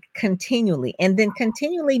he's like continually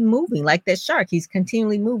moving like that shark. He's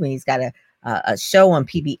continually moving. He's got a show on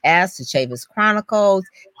PBS, the Chavis Chronicles.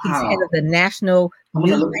 He's head of the National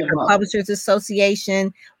Newspaper Publishers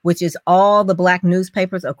Association, which is all the Black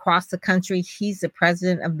newspapers across the country. He's the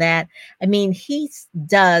president of that. I mean, he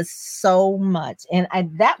does so much. And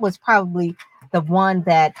that was probably the one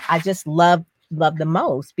that I just loved the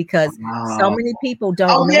most, because so many people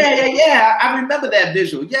don't know. Yeah. I remember that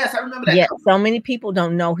visual. Yes, I remember that. Yeah, so many people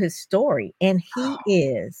don't know his story. And he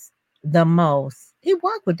is the most. He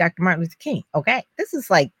worked with Dr. Martin Luther King. Okay. This is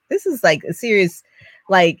like a serious,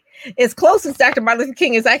 like as close as Dr. Martin Luther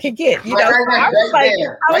King as I could get. I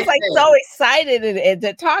was so excited and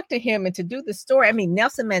to talk to him and to do the story. I mean,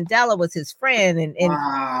 Nelson Mandela was his friend, and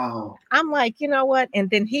I'm like, you know what?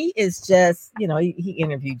 And then he is just, he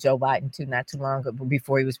interviewed Joe Biden too, not too long ago,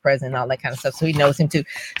 before he was president, and all that kind of stuff. So he knows him too.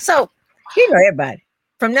 So everybody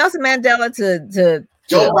from Nelson Mandela to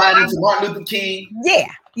Joe Biden to Martin Luther King.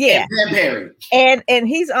 Yeah. And Perry. And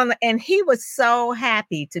he's and he was so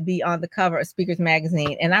happy to be on the cover of Speakers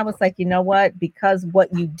Magazine. And I was like, you know what? Because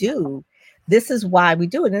what you do, this is why we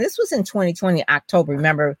do it. And this was in 2020, October.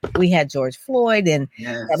 Remember, we had George Floyd, and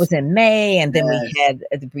that was in May. And then we had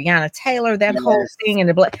the Breonna Taylor, that whole thing. And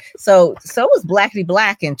so it was Blackity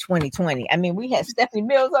Black in 2020. I mean, we had Stephanie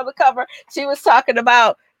Mills on the cover. She was talking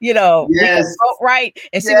about, we can vote right.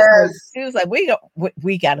 And she was like,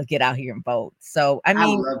 we got to get out here and vote. So, I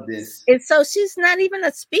mean, I love this. And so she's not even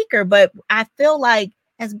a speaker, but I feel like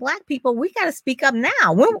as Black people, we got to speak up now.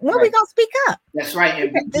 When we going to speak up? That's right.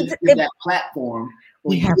 And that platform.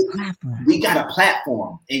 We have a platform. We got a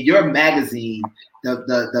platform in your magazine,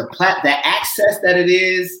 the access that it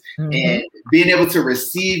is, and being able to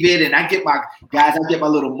receive it. And I get my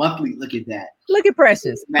little monthly look at that. Look at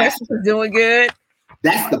Precious. Precious is doing good.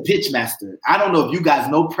 That's the pitch master. I don't know if you guys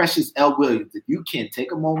know Precious L. Williams. If you can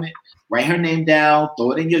take a moment, write her name down,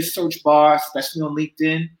 throw it in your search bar, especially on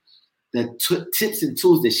LinkedIn. The tips and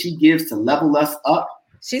tools that she gives to level us up.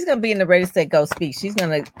 She's going to be in the Ready, Set, Go speak. She's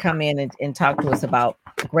going to come in and talk to us about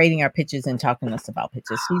grading our pitches and talking to us about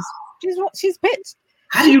pitches. She's pitched.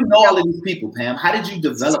 How do you know all of these people, Pam? How did you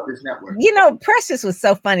develop this network? Precious was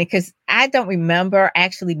so funny because I don't remember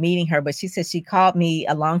actually meeting her, but she said she called me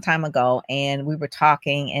a long time ago and we were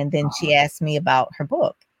talking, and then she asked me about her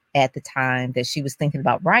book. at the time that she was thinking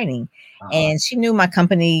about writing. And she knew my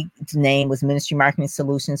company's name was Ministry Marketing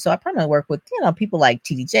Solutions. So I primarily work with, people like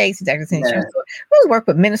TD Jakes, really work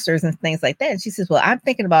with ministers and things like that. And she says, well, I'm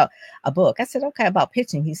thinking about a book. I said, okay, about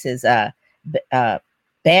pitching. He says, Bad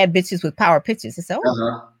Bitches with Power Pitches. I said,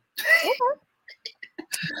 okay.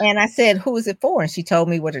 And I said, who is it for? And she told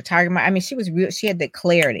me what her target market. I mean, she had the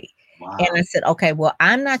clarity. Wow. And I said, okay, well,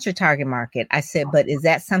 I'm not your target market. I said, but is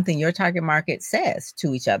that something your target market says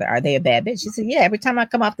to each other? Are they a bad bitch? She said, yeah, every time I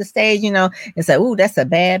come off the stage, and say, ooh, that's a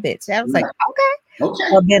bad bitch. I was like, okay.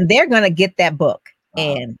 Well, then they're going to get that book.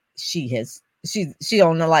 And she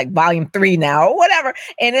on like volume 3 now or whatever.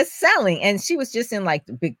 And it's selling. And she was just in like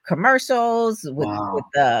the big commercials with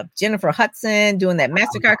Jennifer Hudson doing that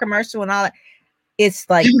MasterCard commercial and all that. It's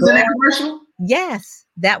like, she was in that commercial? Yes,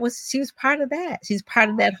 she was part of that. She's part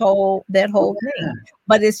of that whole thing.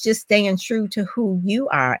 But it's just staying true to who you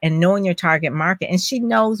are and knowing your target market. And she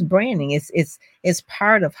knows branding. It's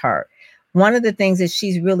part of her. One of the things that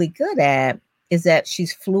she's really good at is that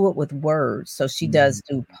she's fluid with words. So she does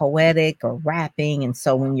do poetic or rapping. And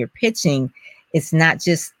so when you're pitching, it's not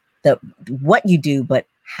just what you do, but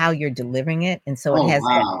how you're delivering it. And so it has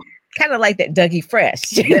that kind of like that Dougie Fresh,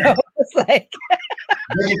 It's like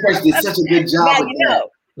Dougie Fresh did such a good job.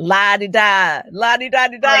 La-di-da,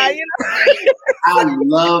 la-di-da-di-da, I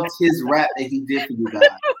loved his rap that he did for you guys.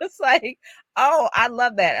 It's like, oh, I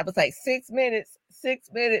love that. I was like, 6 minutes.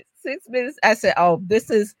 I said, oh, this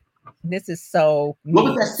is so. What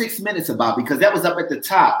was that 6 minutes about? Because that was up at the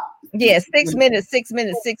top. Yeah, 6 minutes,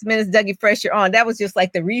 Dougie Fresh, you're on. That was just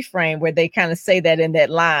like the reframe where they kind of say that in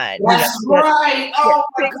that line. That's right. Oh,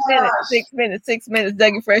 my 6 minutes,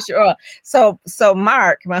 Dougie Fresh, you're on. So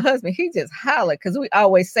Mark, my husband, he just hollered because we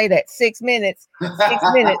always say that 6 minutes, 6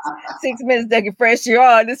 minutes, Dougie Fresh, you're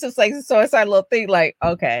on. This is like, so it's our little thing like,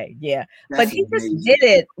 okay, yeah. That's but he amazing. Just did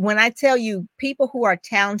it. When I tell you, people who are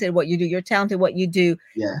talented at what you do, you're talented at what you do,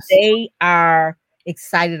 yes. They are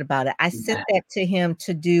excited about it. I sent that to him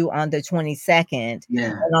to do on the 22nd.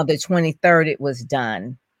 Yeah. And on the 23rd, it was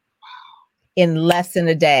done in less than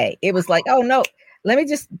a day. It was like, oh no, let me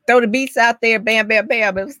just throw the beats out there. Bam, bam,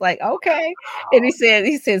 bam. It was like, okay. And he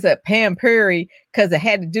says Pam Perry, because I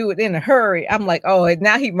had to do it in a hurry. I'm like, oh, and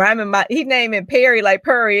now he naming Perry like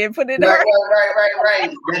Purry and put it in right.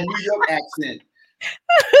 That New York accent.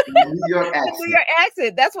 New York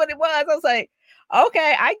accent. That's what it was. I was like,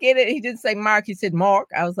 okay, I get it. He didn't say Mark. He said Mark.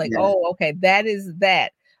 I was like, oh, okay, that is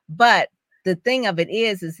that. But the thing of it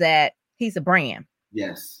is that he's a brand.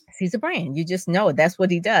 Yes. He's a brand. You just know it. That's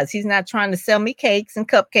what he does. He's not trying to sell me cakes and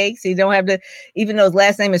cupcakes. He don't have to, even though his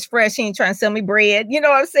last name is Fresh, he ain't trying to sell me bread. You know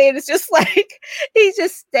what I'm saying? It's just like, he's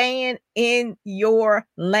just staying in your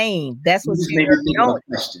lane. That's what you're doing.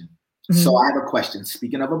 Question. So I have a question.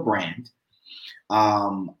 Speaking of a brand,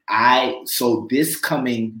 so this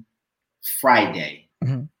coming Friday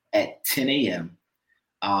at 10 a.m.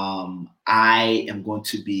 I am going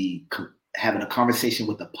to be having a conversation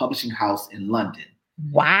with a publishing house in London.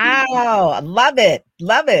 Wow. I love it.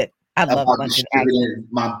 I love London. Distributing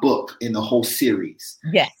my book in the whole series.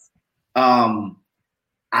 Yes.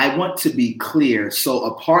 I want to be clear. So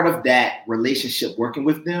a part of that relationship working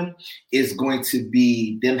with them is going to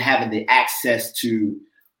be them having the access to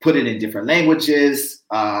put it in different languages,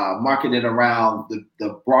 market it around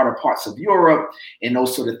the broader parts of Europe and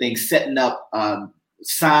those sort of things, setting up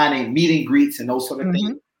signing, meet and greets and those sort of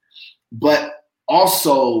things. But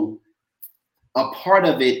also a part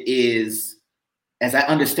of it is, as I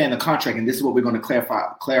understand the contract, and this is what we're going to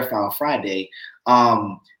clarify on Friday,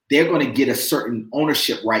 they're going to get a certain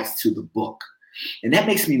ownership rights to the book. And that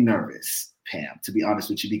makes me nervous, Pam, to be honest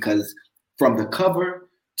with you, because from the cover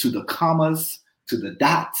to the commas, to the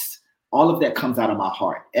dots, all of that comes out of my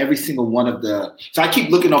heart. Every single one of so I keep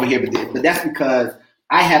looking over here, but that's because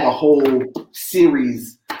I have a whole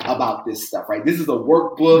series about this stuff, right? This is a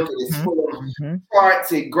workbook and it's full of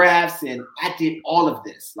charts and graphs, and I did all of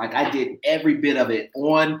this. Like I did every bit of it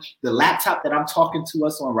on the laptop that I'm talking to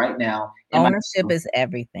us on right now. Ownership is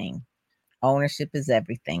everything. Ownership is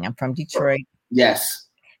everything. I'm from Detroit. Yes.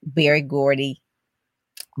 Berry Gordy.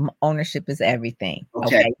 Ownership is everything.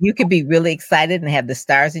 Okay. You could be really excited and have the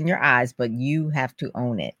stars in your eyes, but you have to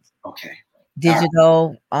own it. Okay.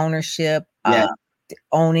 Digital ownership,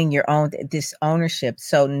 owning your own, this ownership.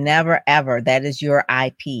 So never, ever, that is your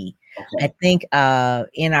IP. Okay. I think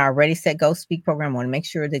in our Ready, Set, Go Speak program, I want to make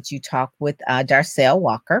sure that you talk with Darcel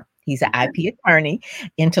Walker. He's an IP attorney.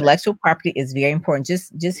 Intellectual property is very important.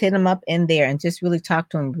 Just hit him up in there and just really talk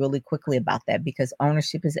to him really quickly about that, because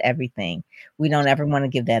ownership is everything. We don't ever want to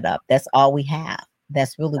give that up. That's all we have.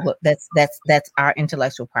 That's really what that's our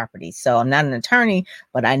intellectual property. So I'm not an attorney,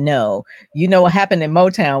 but I know, what happened in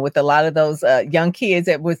Motown with a lot of those young kids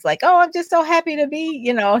that was like, oh, I'm just so happy to be,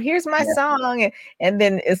 here's my song. And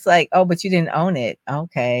then it's like, oh, but you didn't own it.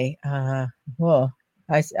 Okay. Well,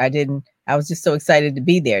 I didn't, I was just so excited to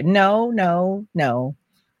be there. No.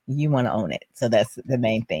 You want to own it. So that's the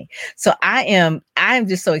main thing. So I am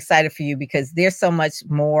just so excited for you because there's so much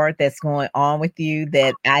more that's going on with you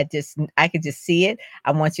that I could just see it.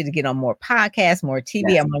 I want you to get on more podcasts, more TV.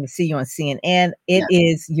 Yes. I want to see you on CNN. It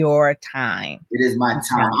is your time. It is my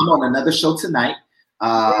time. I'm on another show tonight.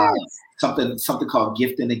 Something called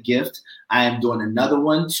Gift and a Gift. I am doing another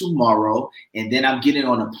one tomorrow. And then I'm getting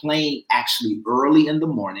on a plane actually early in the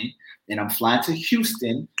morning. Then I'm flying to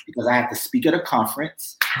Houston because I have to speak at a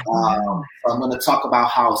conference. So I'm going to talk about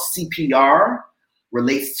how CPR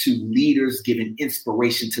relates to leaders giving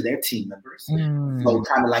inspiration to their team members. So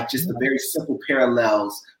kind of like just the very simple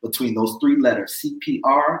parallels between those three letters,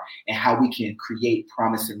 CPR, and how we can create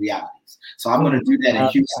promising realities. So I'm going to do that in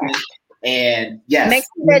Houston. And yes, make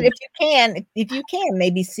sure that if you can,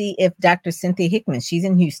 maybe see if Dr. Cynthia Hickman, she's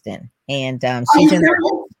in Houston, and she's in.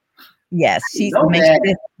 Yes,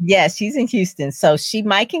 she's in Houston, so she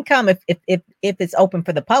can come if it's open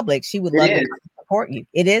for the public. She would love to support you.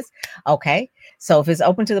 It is okay. So if it's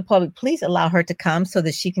open to the public, please allow her to come so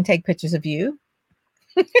that she can take pictures of you,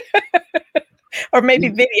 or maybe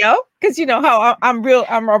video, because you know how I'm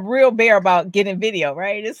a real bear about getting video.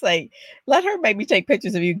 Right? It's like let her maybe take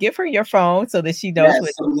pictures of you. Give her your phone so that she knows.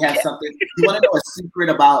 So we have something. You want to know a secret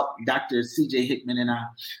about Dr. C.J. Hickman and I?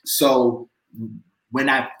 So. When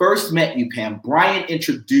I first met you, Pam, Brian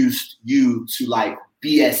introduced you to like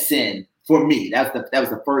BSN for me. That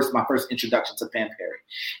was my first introduction to Pam Perry.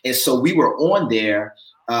 And so we were on there,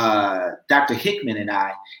 Dr. Hickman and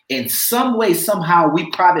I, in some way, somehow we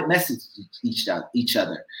private messaged each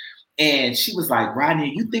other. And she was like,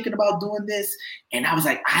 Rodney, are you thinking about doing this? And I was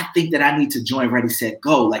like, I think that I need to join Ready, Set,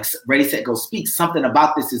 Go. Like Ready, Set, Go Speak. Something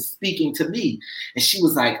about this is speaking to me. And she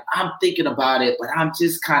was like, I'm thinking about it, but I'm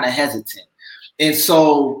just kind of hesitant. And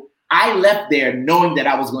so I left there knowing that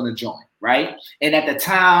I was going to join, right? And at the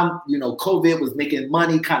time, COVID was making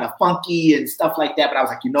money kind of funky and stuff like that. But I was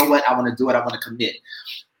like, you know what? I want to do it. I want to commit.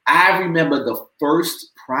 I remember the first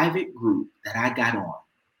private group that I got on,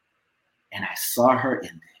 and I saw her in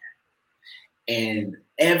there. And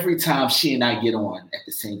every time she and I get on at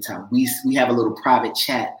the same time, we have a little private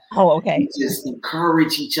chat. Oh, okay. We just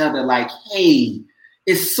encourage each other like, hey,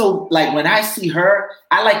 it's so like when I see her,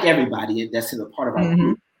 I like everybody that's in a part of our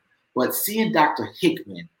group. But seeing Dr.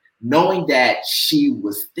 Hickman, knowing that she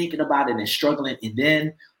was thinking about it and struggling, and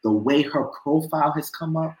then the way her profile has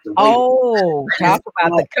come up. Talk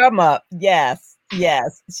about the come up. Yes. She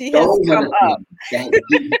has come up. That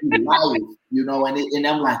give you life, and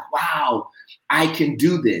I'm like, wow, I can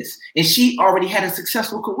do this. And she already had a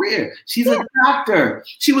successful career. She's a doctor.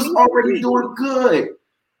 She was already doing good.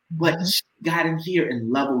 But she got in here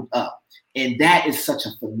and leveled up. And that is such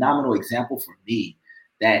a phenomenal example for me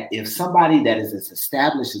that if somebody that is as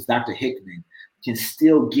established as Dr. Hickman can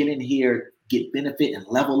still get in here, get benefit, and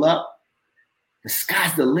level up, the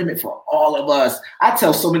sky's the limit for all of us. I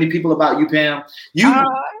tell so many people about you, Pam.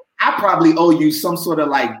 I probably owe you some sort of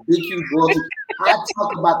like big, huge royalty. I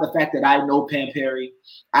talk about the fact that I know Pam Perry.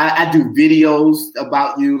 I do videos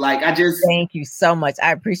about you. Like thank you so much.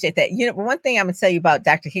 I appreciate that. One thing I'm gonna tell you about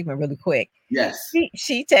Dr. Hickman really quick. Yes.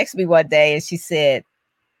 She texted me one day and she said,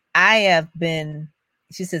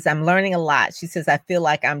 she says, I'm learning a lot. She says, I feel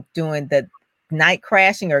like I'm doing the night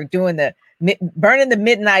crashing or doing the burning the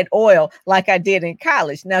midnight oil like I did in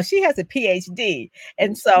college. Now she has a PhD.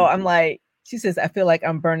 And so I'm like, she says, I feel like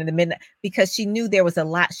I'm burning the midnight because she knew there was a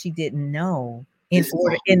lot she didn't know in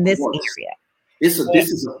this area.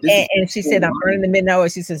 And she said, I'm burning the midnight oil.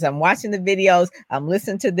 She says, I'm watching the videos. I'm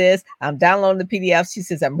listening to this. I'm downloading the PDFs. She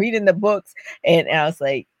says, I'm reading the books. And I was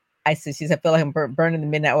like, I feel like I'm burning the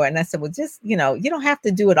midnight oil. And I said, well, just, you don't have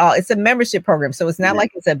to do it all. It's a membership program. So it's not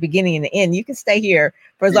like it's a beginning and an end. You can stay here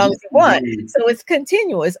for as long as you want. So it's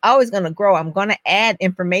continual. It's always going to grow. I'm going to add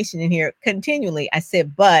information in here continually. I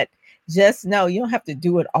said, but just know you don't have to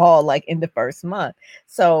do it all like in the first month.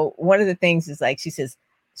 So one of the things is like, she says,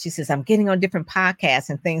 I'm getting on different podcasts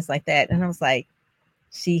and things like that. And I was like,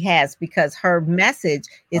 she has, because her message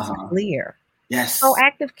is clear. Yes.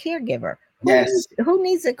 Proactive caregiver. Who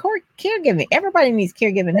needs a caregiving? Everybody needs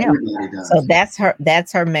caregiving help. So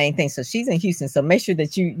that's her main thing. So she's in Houston. So make sure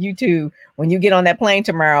that you two, when you get on that plane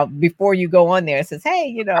tomorrow, before you go on there, it says,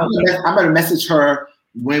 hey, I'm going to message her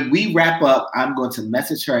when we wrap up, I'm going to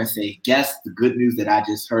message her and say, guess the good news that I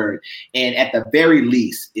just heard. And at the very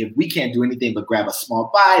least, if we can't do anything but grab a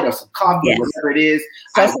small bite or some coffee, yes, whatever it is.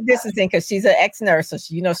 Social distancing, because she's an ex-nurse. So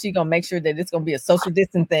she's going to make sure that it's going to be a social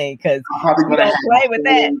distancing thing, because I'm probably going to play with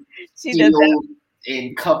that. She does that.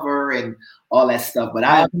 And cover and all that stuff. But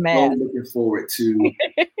I'm so looking forward to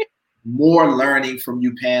more learning from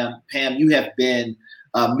you, Pam. Pam, you have been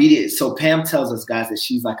media. So Pam tells us, guys, that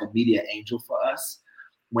she's like a media angel for us.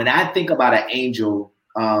 When I think about an angel,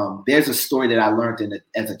 there's a story that I learned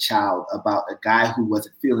as a child about a guy who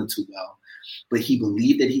wasn't feeling too well, but he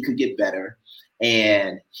believed that he could get better,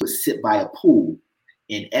 and he would sit by a pool.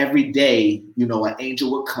 And every day, you know, an angel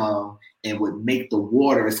would come and would make the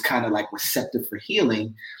waters kind of like receptive for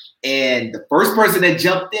healing. And the first person that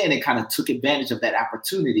jumped in and kind of took advantage of that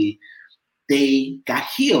opportunity, they got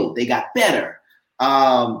healed. They got better.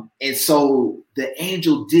 And so the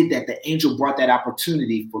angel did that. The angel brought that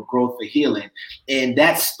opportunity for growth, for healing. And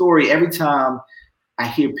that story, every time I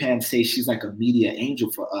hear Pam say she's like a media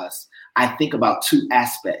angel for us, I think about two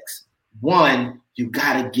aspects. One, you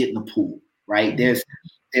got to get in the pool, right? There's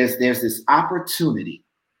this opportunity.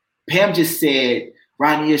 Pam just said,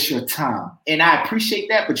 Rodney, it's your time. And I appreciate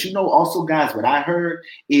that. But you know, also, guys, what I heard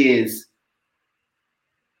is,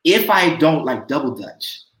 if I don't like double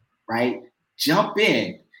dutch, right? Jump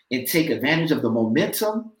in and take advantage of the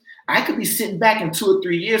momentum, I could be sitting back in 2 or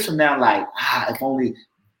 3 years from now like, if only.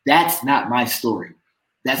 That's not my story.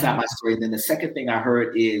 That's not my story. And then the second thing I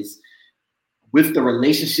heard is, with the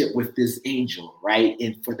relationship with this angel, right?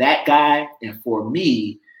 And for that guy and for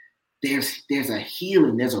me, there's a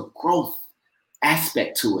healing, there's a growth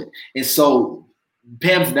aspect to it. And so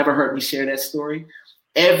Pam's never heard me share that story.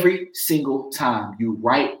 Every single time you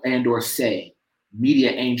write and or say media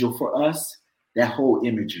angel for us, that whole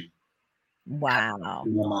imagery. Wow.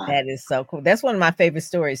 That is so cool. That's one of my favorite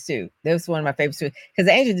stories too. That's one of my favorite stories, because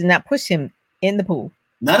the angel did not push him in the pool.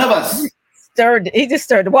 None of us. He just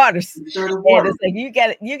stirred the waters. And it's like, you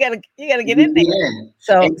gotta get in there.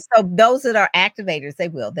 So those that are activators,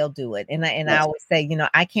 they'll do it. And I always say, you know,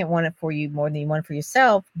 I can't want it for you more than you want it for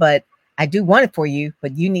yourself, but I do want it for you,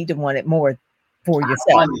 but you need to want it more for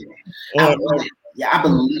yourself. I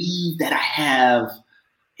believe that I have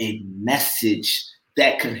a message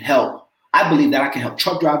that can help. I believe that I can help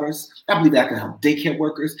truck drivers. I believe that I can help daycare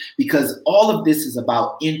workers, because all of this is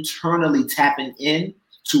about internally tapping in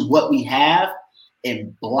to what we have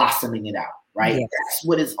and blossoming it out, right? Yes. That's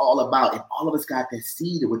what it's all about. And all of us got that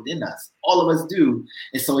seed within us. All of us do.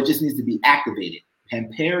 And so it just needs to be activated.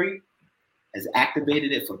 Pam Perry has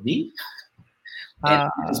activated it for me. And I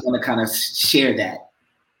just want to kind of share that.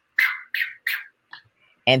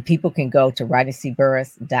 And people can go to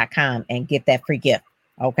RodneyCBurris.com and get that free gift,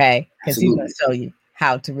 okay? Because he's going to show you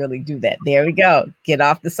how to really do that. There we go. Get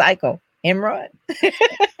off the cycle and run.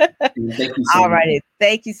 All righty.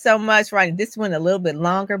 Thank you so much, Rodney. This went a little bit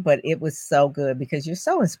longer, but it was so good because you're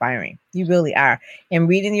so inspiring. You really are. And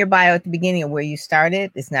reading your bio at the beginning of where you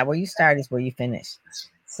started, it's not where you start, it's where you finish.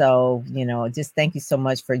 So, you know, just thank you so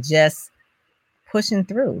much for just pushing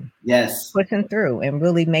through. Yes. Pushing through and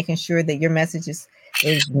really making sure that your message is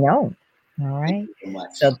known. All right.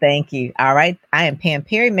 So thank you. All right. I am Pam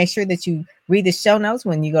Perry. Make sure that you read the show notes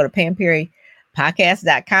when you go to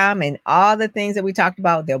PamPerryPodcast.com and all the things that we talked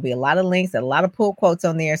about. There'll be a lot of links, a lot of pull quotes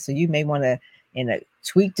on there. So you may want to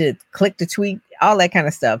click the tweet, all that kind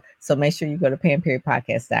of stuff. So make sure you go to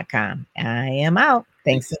PamPerryPodcast.com. I am out.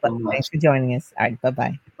 Thanks for joining us. All right.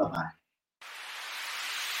 Bye-bye. Bye-bye.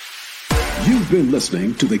 You've been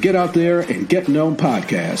listening to the Get Out There and Get Known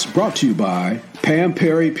podcast, brought to you by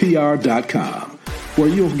PamPerryPR.com, where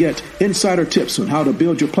you'll get insider tips on how to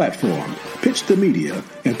build your platform, pitch the media,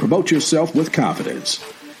 and promote yourself with confidence.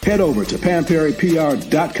 Head over to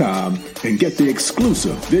PamPerryPR.com and get the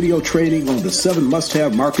exclusive video training on the 7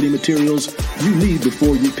 must-have marketing materials you need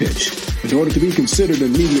before you pitch in order to be considered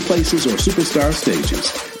in media places or superstar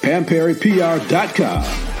stages. PamPerryPR.com,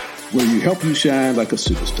 where you help you shine like a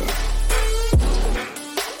superstar.